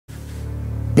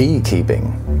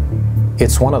Beekeeping.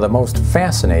 It's one of the most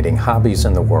fascinating hobbies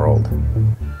in the world.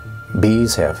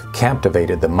 Bees have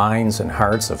captivated the minds and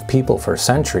hearts of people for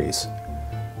centuries.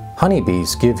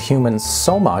 Honeybees give humans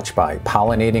so much by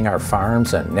pollinating our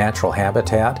farms and natural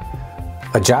habitat,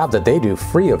 a job that they do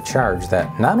free of charge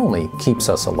that not only keeps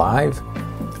us alive,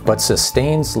 but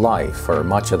sustains life for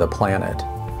much of the planet.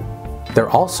 They're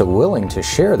also willing to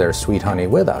share their sweet honey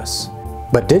with us.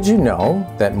 But did you know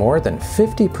that more than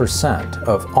 50%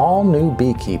 of all new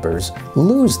beekeepers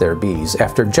lose their bees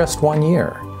after just 1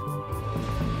 year?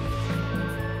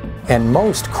 And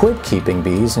most quit keeping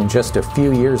bees in just a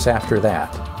few years after that.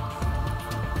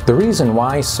 The reason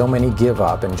why so many give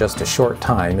up in just a short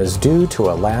time is due to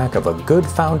a lack of a good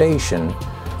foundation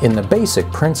in the basic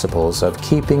principles of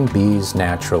keeping bees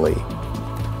naturally.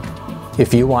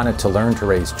 If you wanted to learn to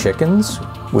raise chickens,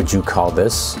 would you call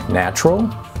this natural?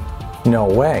 No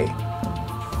way.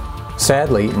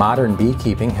 Sadly, modern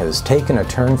beekeeping has taken a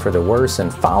turn for the worse in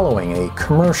following a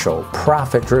commercial,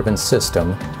 profit-driven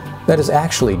system that is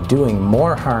actually doing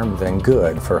more harm than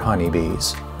good for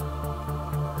honeybees.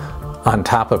 On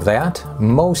top of that,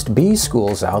 most bee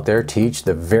schools out there teach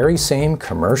the very same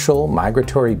commercial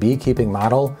migratory beekeeping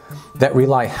model that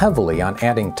rely heavily on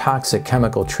adding toxic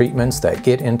chemical treatments that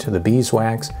get into the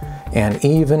beeswax and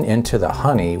even into the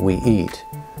honey we eat.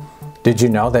 Did you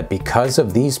know that because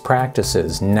of these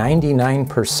practices,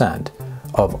 99%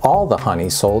 of all the honey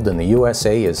sold in the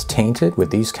USA is tainted with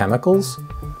these chemicals?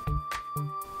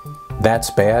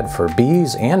 That's bad for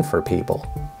bees and for people.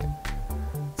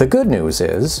 The good news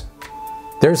is,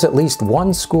 there's at least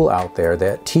one school out there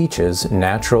that teaches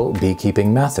natural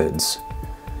beekeeping methods.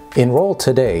 Enroll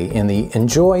today in the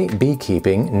Enjoy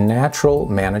Beekeeping Natural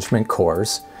Management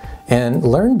course and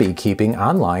learn beekeeping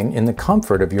online in the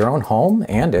comfort of your own home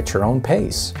and at your own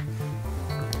pace.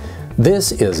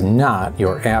 This is not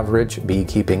your average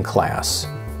beekeeping class.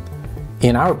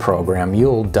 In our program,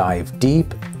 you'll dive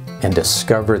deep and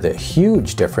discover the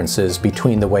huge differences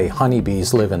between the way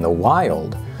honeybees live in the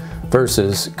wild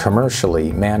versus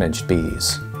commercially managed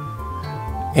bees.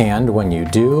 And when you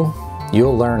do,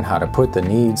 you'll learn how to put the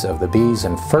needs of the bees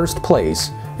in first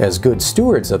place as good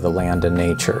stewards of the land and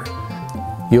nature.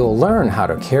 You'll learn how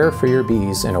to care for your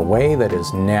bees in a way that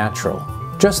is natural,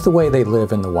 just the way they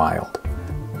live in the wild.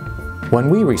 When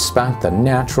we respect the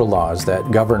natural laws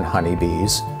that govern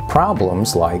honeybees,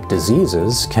 problems like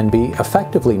diseases can be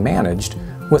effectively managed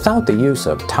without the use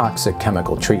of toxic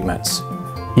chemical treatments.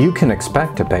 You can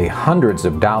expect to pay hundreds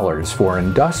of dollars for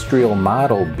industrial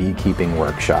model beekeeping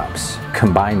workshops.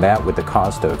 Combine that with the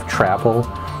cost of travel,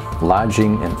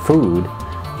 lodging, and food,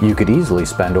 you could easily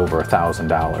spend over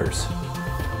 $1,000.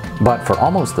 But for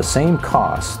almost the same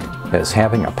cost as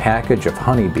having a package of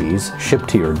honeybees shipped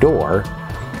to your door,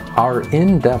 our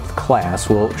in-depth class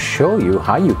will show you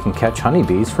how you can catch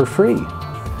honeybees for free.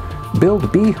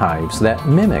 Build beehives that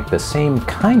mimic the same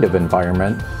kind of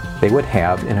environment they would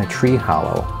have in a tree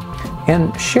hollow.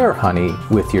 And share honey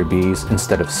with your bees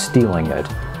instead of stealing it,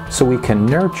 so we can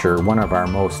nurture one of our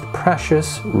most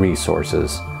precious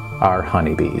resources, our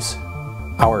honeybees.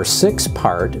 Our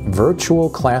 6-part virtual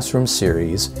classroom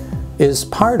series is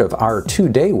part of our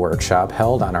 2-day workshop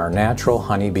held on our natural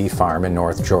honeybee farm in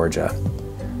North Georgia.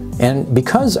 And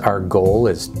because our goal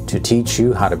is to teach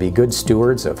you how to be good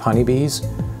stewards of honeybees,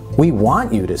 we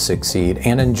want you to succeed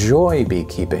and enjoy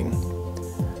beekeeping.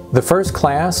 The first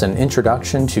class, an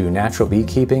introduction to natural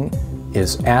beekeeping,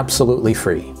 is absolutely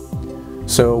free.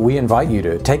 So we invite you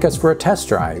to take us for a test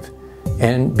drive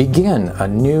and begin a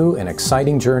new and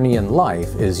exciting journey in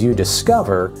life as you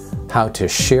discover how to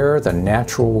share the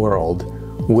natural world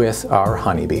with our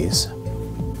honeybees.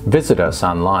 Visit us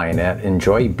online at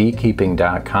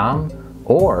enjoybeekeeping.com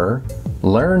or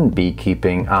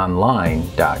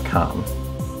learnbeekeepingonline.com.